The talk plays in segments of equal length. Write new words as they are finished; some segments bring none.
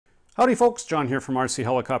Howdy folks, John here from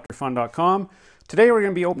rchelicopterfun.com. Today we're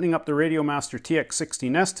going to be opening up the RadioMaster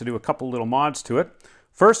TX16S to do a couple little mods to it.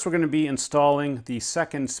 First we're going to be installing the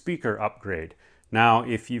second speaker upgrade. Now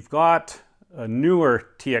if you've got a newer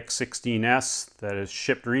TX16S that is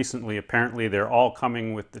shipped recently, apparently they're all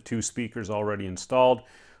coming with the two speakers already installed.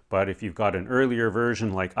 But if you've got an earlier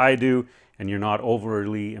version like I do and you're not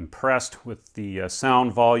overly impressed with the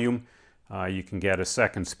sound volume, you can get a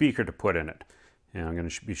second speaker to put in it. And I'm going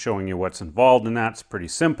to be showing you what's involved in that. It's pretty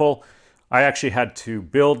simple. I actually had to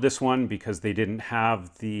build this one because they didn't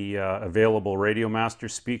have the available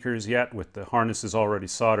RadioMaster speakers yet with the harnesses already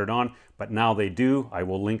soldered on, but now they do. I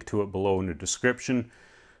will link to it below in the description.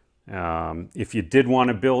 If you did want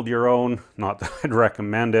to build your own, not that I'd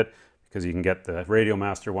recommend it because you can get the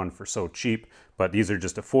RadioMaster one for so cheap, but these are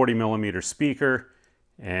just a 40mm speaker,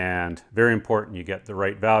 and very important you get the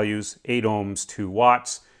right values, 8 ohms, 2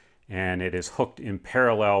 watts. And it is hooked in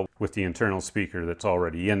parallel with the internal speaker that's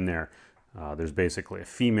already in there. There's basically a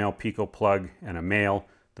female Pico plug and a male.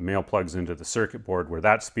 The male plugs into the circuit board where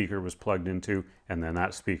that speaker was plugged into, and then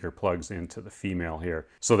that speaker plugs into the female here.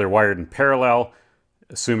 So they're wired in parallel.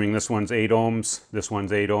 Assuming this one's 8 ohms, this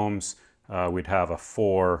one's 8 ohms, we'd have a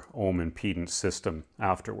 4 ohm impedance system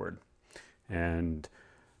afterward. And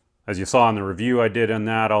as you saw in the review I did on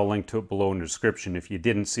that, I'll link to it below in the description if you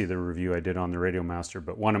didn't see the review I did on the RadioMaster.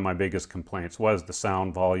 But one of my biggest complaints was the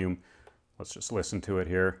sound volume. Let's just listen to it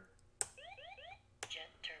here.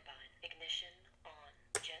 Jet turbine ignition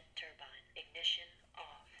on. Jet turbine ignition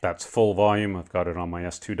off. That's full volume. I've got it on my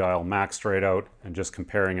S2 dial maxed right out, and just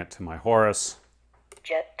comparing it to my Horus.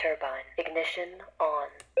 Jet turbine ignition on.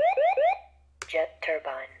 Jet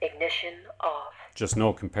turbine ignition off. Just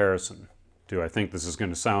no comparison. Do I think this is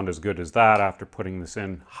going to sound as good as that after putting this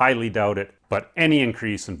in? Highly doubt it, but any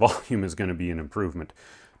increase in volume is going to be an improvement.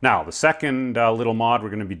 Now, the second little mod we're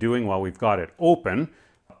going to be doing while we've got it open,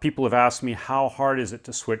 people have asked me how hard is it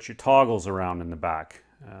to switch your toggles around in the back.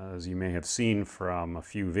 As you may have seen from a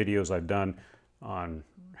few videos I've done on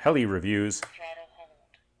heli reviews, Throttle hold.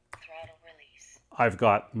 Throttle release. I've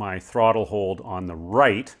got my throttle hold on the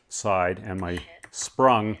right side and my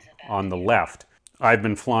sprung on the left. I've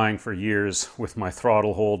been flying for years with my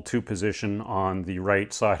throttle hold 2 position on the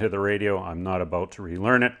right side of the radio. I'm not about to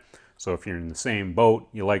relearn it. So if you're in the same boat,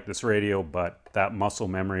 you like this radio, but that muscle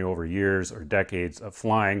memory over years or decades of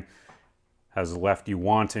flying has left you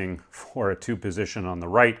wanting for a 2 position on the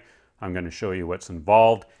right, I'm going to show you what's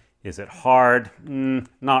involved. Is it hard?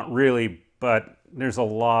 Not really, but there's a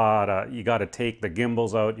lot of, you got to take the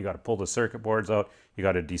gimbals out, you got to pull the circuit boards out, you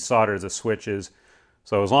got to desolder the switches.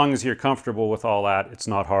 So as long as you're comfortable with all that, it's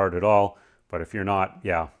not hard at all. But if you're not,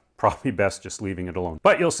 yeah, probably best just leaving it alone.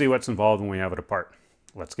 But you'll see what's involved when we have it apart.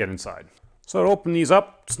 Let's get inside. So to open these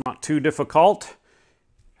up, it's not too difficult.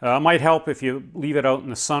 Might help if you leave it out in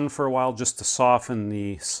the sun for a while just to soften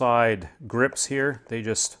the side grips here. They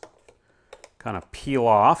just kind of peel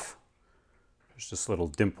off. There's just little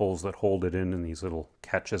dimples that hold it in and these little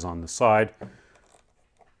catches on the side.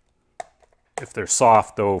 If they're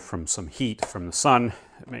soft though from some heat from the sun,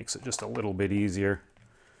 it makes it just a little bit easier.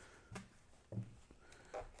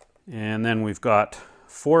 And then we've got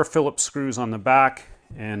 4 Phillips screws on the back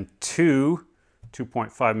and 2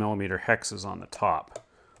 2.5mm hexes on the top.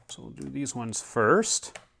 So we'll do these ones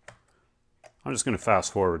first. I'm just going to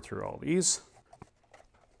fast forward through all these.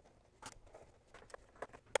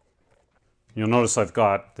 You'll notice I've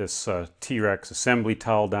got this T-Rex assembly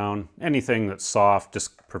towel down. Anything that's soft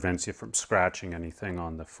just prevents you from scratching anything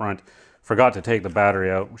on the front. Forgot to take the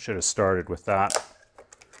battery out. We should have started with that.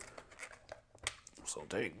 So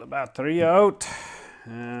take the battery out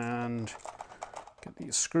and get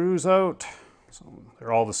these screws out. So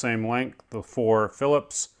they're all the same length, the 4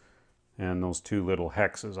 Phillips and those 2 little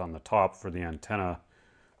hexes on the top for the antenna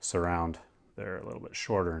surround. They're a little bit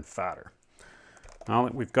shorter and fatter. Now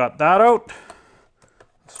that we've got that out,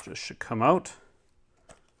 this just should come out.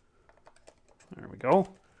 There we go.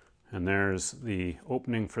 And there's the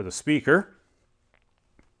opening for the speaker.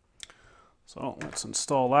 So let's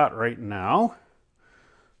install that right now.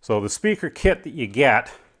 So the speaker kit that you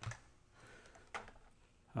get,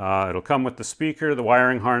 it'll come with the speaker. The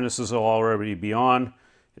wiring harnesses will already be on.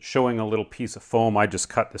 It's showing a little piece of foam. I just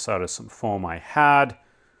cut this out of some foam I had.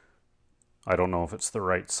 I don't know if it's the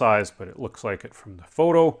right size, but it looks like it from the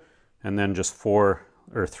photo. And then just 4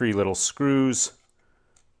 or 3 little screws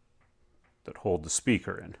that hold the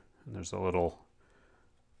speaker in. And there's a little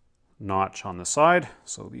notch on the side.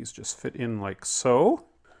 So these just fit in like so.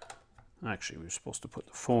 Actually, we're supposed to put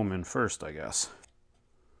the foam in first, I guess.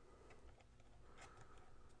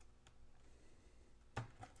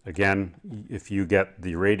 Again, if you get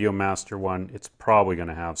the RadioMaster one, it's probably going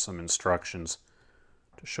to have some instructions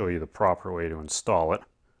to show you the proper way to install it.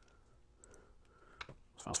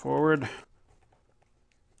 Fast forward.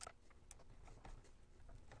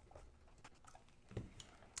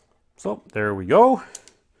 So there we go.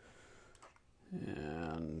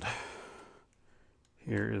 And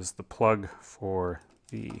here is the plug for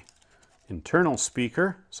the internal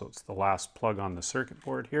speaker. So it's the last plug on the circuit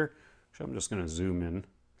board here. So I'm just going to zoom in.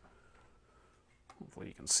 Hopefully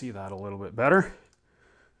you can see that a little bit better.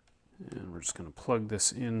 And we're just going to plug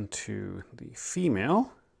this into the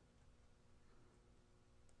female.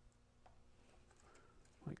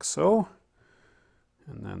 Like so.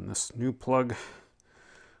 And then this new plug,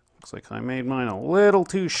 looks like I made mine a little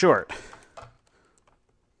too short.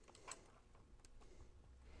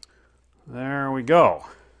 There we go.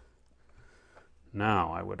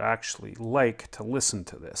 Now I would actually like to listen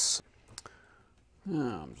to this.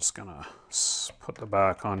 I'm just gonna put the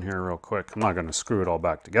back on here real quick. I'm not gonna screw it all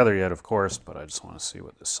back together yet, of course, but I just want to see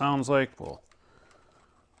what this sounds like. We'll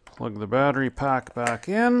plug the battery pack back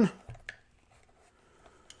in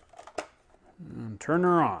and turn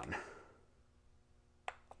her on.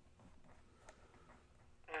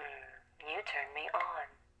 You turn me on.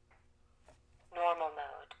 Normal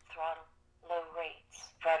mode, throttle, low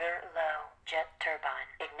rates, rudder low, jet turbine,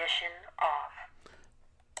 ignition off.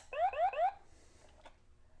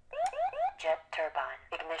 Jet turbine,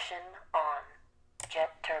 ignition on. Jet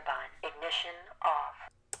turbine, ignition off.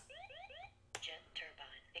 Jet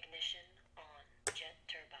turbine, ignition on. Jet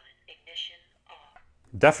turbine, ignition off.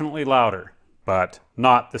 Definitely louder, but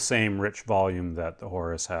not the same rich volume that the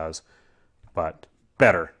Horus has, but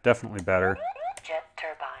better, definitely better. Jet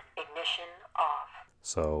turbine, ignition off.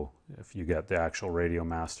 So if you get the actual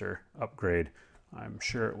RadioMaster upgrade, I'm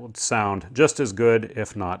sure it would sound just as good,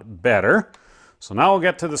 if not better. So now we'll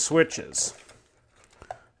get to the switches.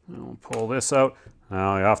 And we'll pull this out.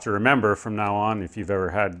 Now you have to remember from now on, if you've ever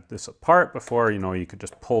had this apart before, you know, you could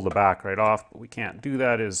just pull the back right off, but we can't do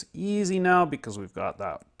that as easy now because we've got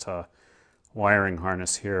that wiring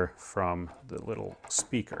harness here from the little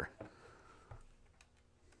speaker.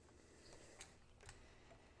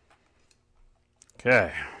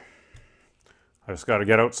 Okay, I just got to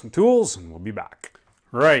get out some tools and we'll be back.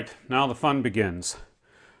 Right, now the fun begins.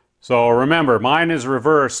 So remember, mine is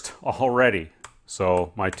reversed already.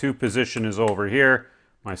 So my 2 position is over here,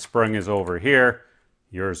 my sprung is over here.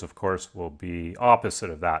 Yours, of course, will be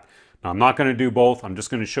opposite of that. Now I'm not going to do both, I'm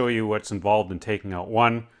just going to show you what's involved in taking out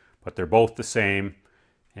one, but they're both the same,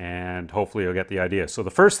 and hopefully you'll get the idea. So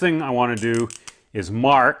the first thing I want to do is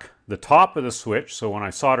mark the top of the switch, so when I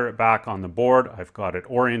solder it back on the board, I've got it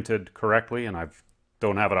oriented correctly, and I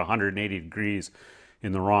don't have it 180 degrees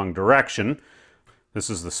in the wrong direction. This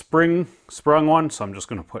is the sprung one, so I'm just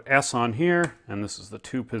going to put S on here, and this is the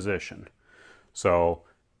 2 position. So,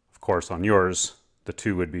 of course, on yours, the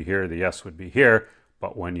 2 would be here, the S would be here,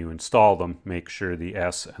 but when you install them, make sure the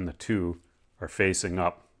S and the 2 are facing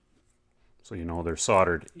up, so you know they're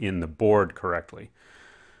soldered in the board correctly.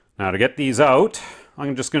 Now to get these out,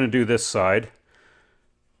 I'm just going to do this side.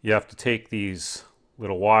 You have to take these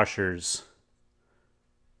little washers,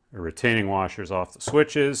 or retaining washers, off the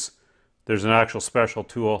switches. There's an actual special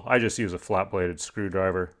tool. I just use a flat-bladed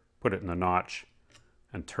screwdriver, put it in the notch,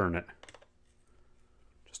 and turn it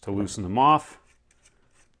just to loosen them off.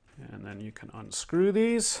 And then you can unscrew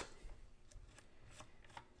these.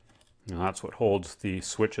 And that's what holds the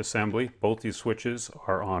switch assembly. Both these switches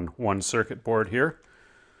are on one circuit board here.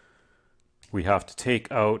 We have to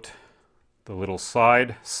take out the little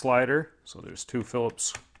side slider. So there's 2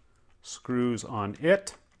 Phillips screws on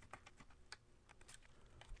it.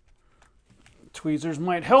 Tweezers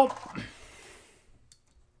might help.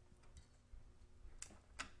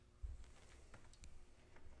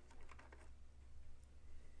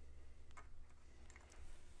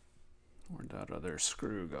 Where'd that other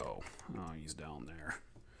screw go? Oh, he's down there.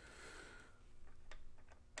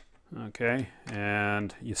 Okay,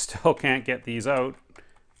 and you still can't get these out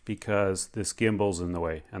because this gimbal's in the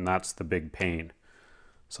way, and that's the big pain.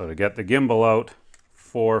 So to get the gimbal out,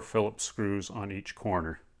 4 Phillips screws on each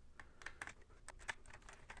corner.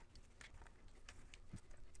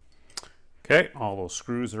 Okay, all those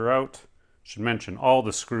screws are out. Should mention all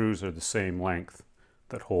the screws are the same length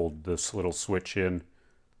that hold this little switch in,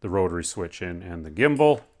 the rotary switch in, and the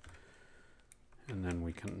gimbal. And then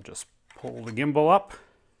we can just pull the gimbal up,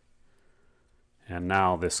 and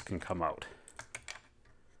now this can come out.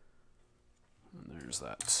 And there's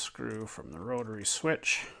that screw from the rotary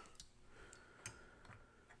switch.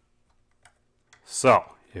 So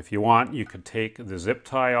if you want, you could take the zip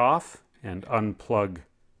tie off and unplug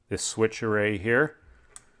this switch array here.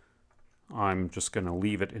 I'm just going to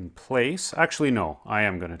leave it in place. Actually, no, I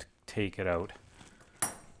am going to take it out.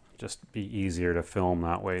 Just be easier to film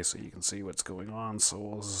that way so you can see what's going on. So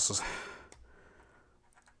we'll just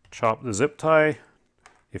chop the zip tie.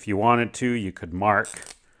 If you wanted to, you could mark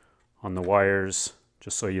on the wires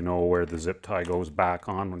just so you know where the zip tie goes back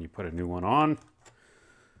on when you put a new one on.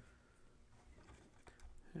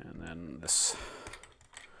 And then this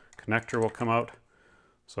connector will come out.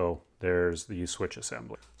 So there's the switch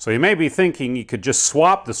assembly. So you may be thinking you could just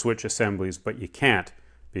swap the switch assemblies, but you can't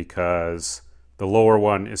because the lower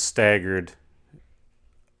one is staggered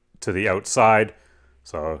to the outside.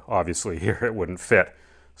 So obviously here it wouldn't fit.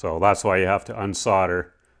 So that's why you have to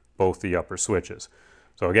unsolder both the upper switches.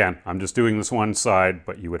 So again, I'm just doing this one side,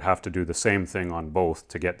 but you would have to do the same thing on both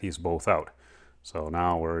to get these both out. So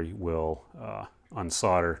now we will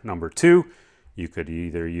unsolder number 2. You could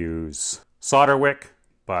either use solder wick,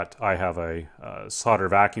 but I have a solder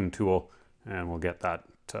vacuum tool and we'll get that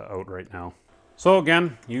out right now. So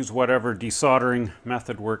again, use whatever desoldering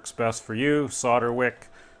method works best for you. Solder wick.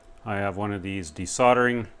 I have one of these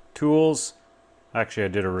desoldering tools. Actually, I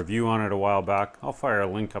did a review on it a while back. I'll fire a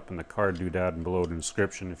link up in the card doodad and below in the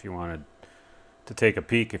description if you wanted to take a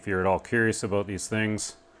peek if you're at all curious about these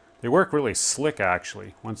things. They work really slick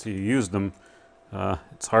actually. Once you use them,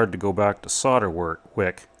 it's hard to go back to solder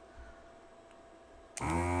wick.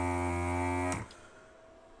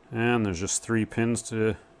 And there's just 3 pins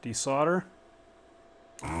to desolder.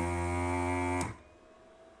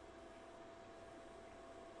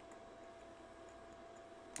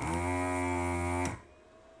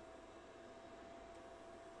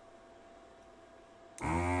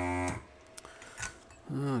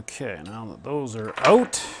 Okay, now that those are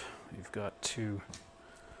out, we've got to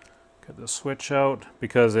get the switch out.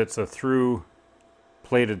 Because it's a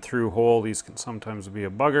plated through hole, these can sometimes be a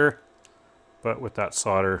bugger, but with that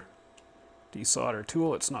desolder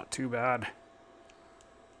tool, it's not too bad.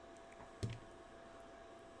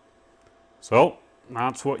 So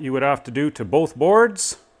that's what you would have to do to both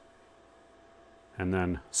boards, and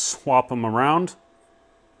then swap them around,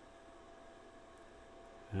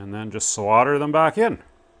 and then just solder them back in.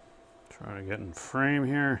 Try to get in frame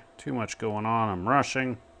here. Too much going on, I'm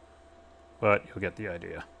rushing, but you'll get the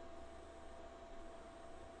idea.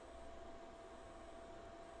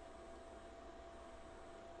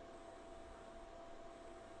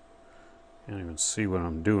 Can't even see what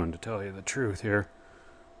I'm doing, to tell you the truth here.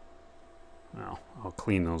 Now, I'll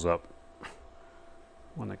clean those up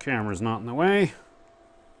when the camera's not in the way.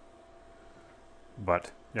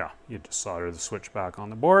 But yeah, you just solder the switch back on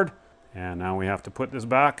the board. And now we have to put this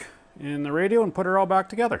back in the radio and put it all back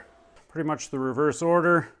together. Pretty much the reverse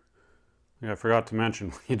order. I forgot to mention,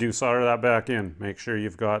 when you do solder that back in, make sure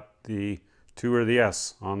you've got the 2 or the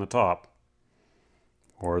S on the top,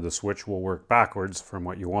 or the switch will work backwards from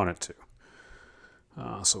what you want it to.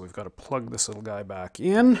 So we've got to plug this little guy back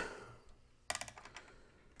in.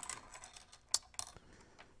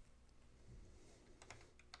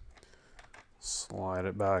 Slide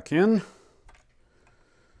it back in.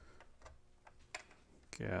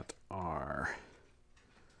 Get our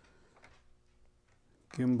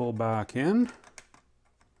gimbal back in.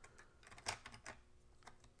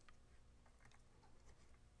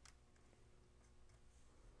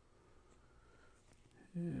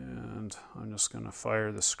 And I'm just going to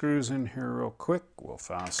fire the screws in here real quick. We'll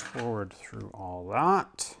fast forward through all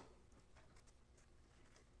that.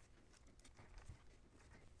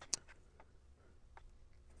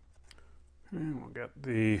 And we'll get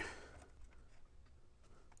the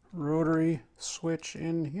rotary switch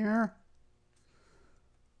in here.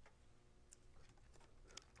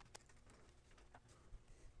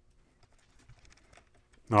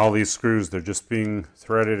 All these screws, they're just being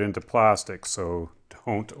threaded into plastic, so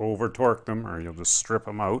don't over torque them or you'll just strip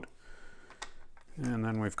them out. And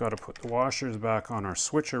then we've got to put the washers back on our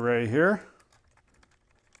switch array here.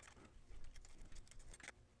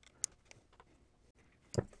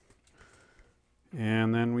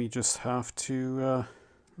 And then we just have to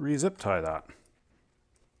re-zip tie that.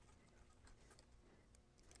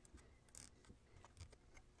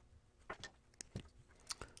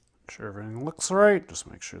 Make sure everything looks right. Just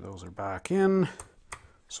make sure those are back in.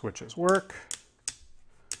 Switches work.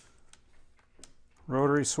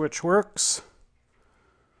 Rotary switch works.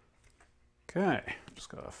 Okay, just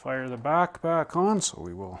gotta fire the back on, so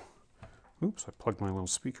we will, oops, I plugged my little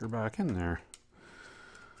speaker back in there.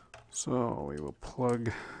 So we will plug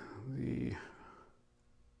the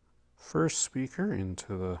first speaker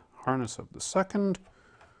into the harness of the second,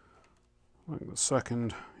 plug the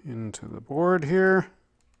second into the board here.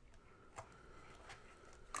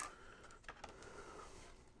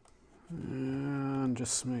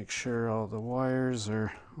 just make sure all the wires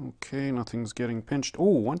are okay, nothing's getting pinched. Oh,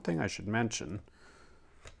 one thing I should mention.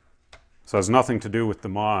 So it has nothing to do with the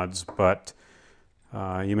mods, but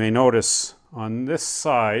you may notice on this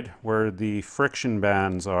side where the friction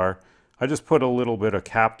bands are, I just put a little bit of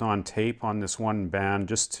capped on tape on this one band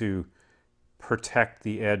just to protect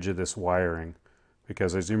the edge of this wiring.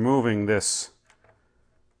 Because as you're moving this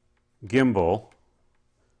gimbal,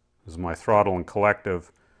 this is my throttle and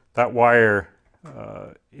collective, that wire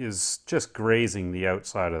is just grazing the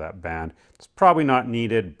outside of that band. It's probably not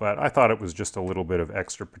needed, but I thought it was just a little bit of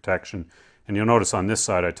extra protection. And you'll notice on this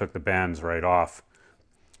side I took the bands right off.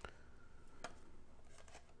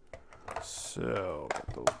 So put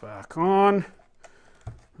those back on.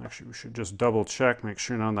 Actually, we should just double check, make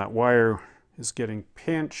sure none of that wire is getting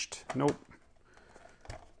pinched. Nope.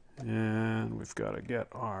 And we've got to get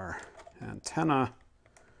our antenna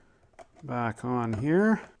back on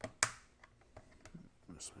here.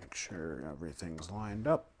 Just make sure everything's lined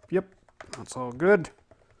up. Yep, that's all good.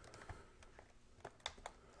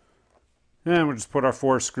 And we'll just put our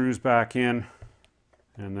 4 screws back in,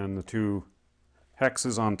 and then the 2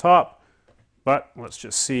 hexes on top. But let's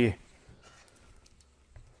just see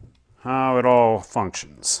how it all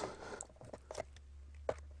functions.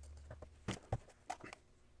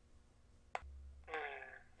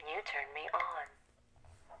 You turned me on.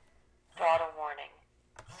 Throttle warning.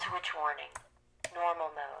 Switch warning. Normal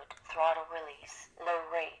mode. Throttle release. Low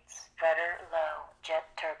rates. Rudder low. Jet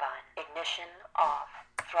turbine. Ignition off.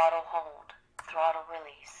 Throttle hold. Throttle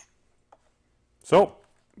release. So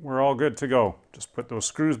we're all good to go. Just put those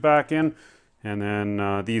screws back in, and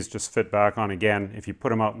then these just fit back on again. If you put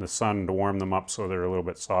them out in the sun to warm them up so they're a little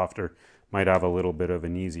bit softer, might have a little bit of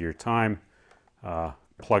an easier time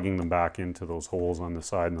plugging them back into those holes on the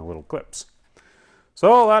side and the little clips.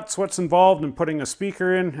 So that's what's involved in putting a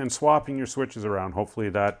speaker in and swapping your switches around. Hopefully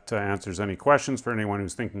that answers any questions for anyone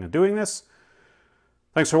who's thinking of doing this.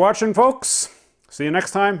 Thanks for watching, folks. See you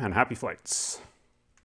next time, and happy flights.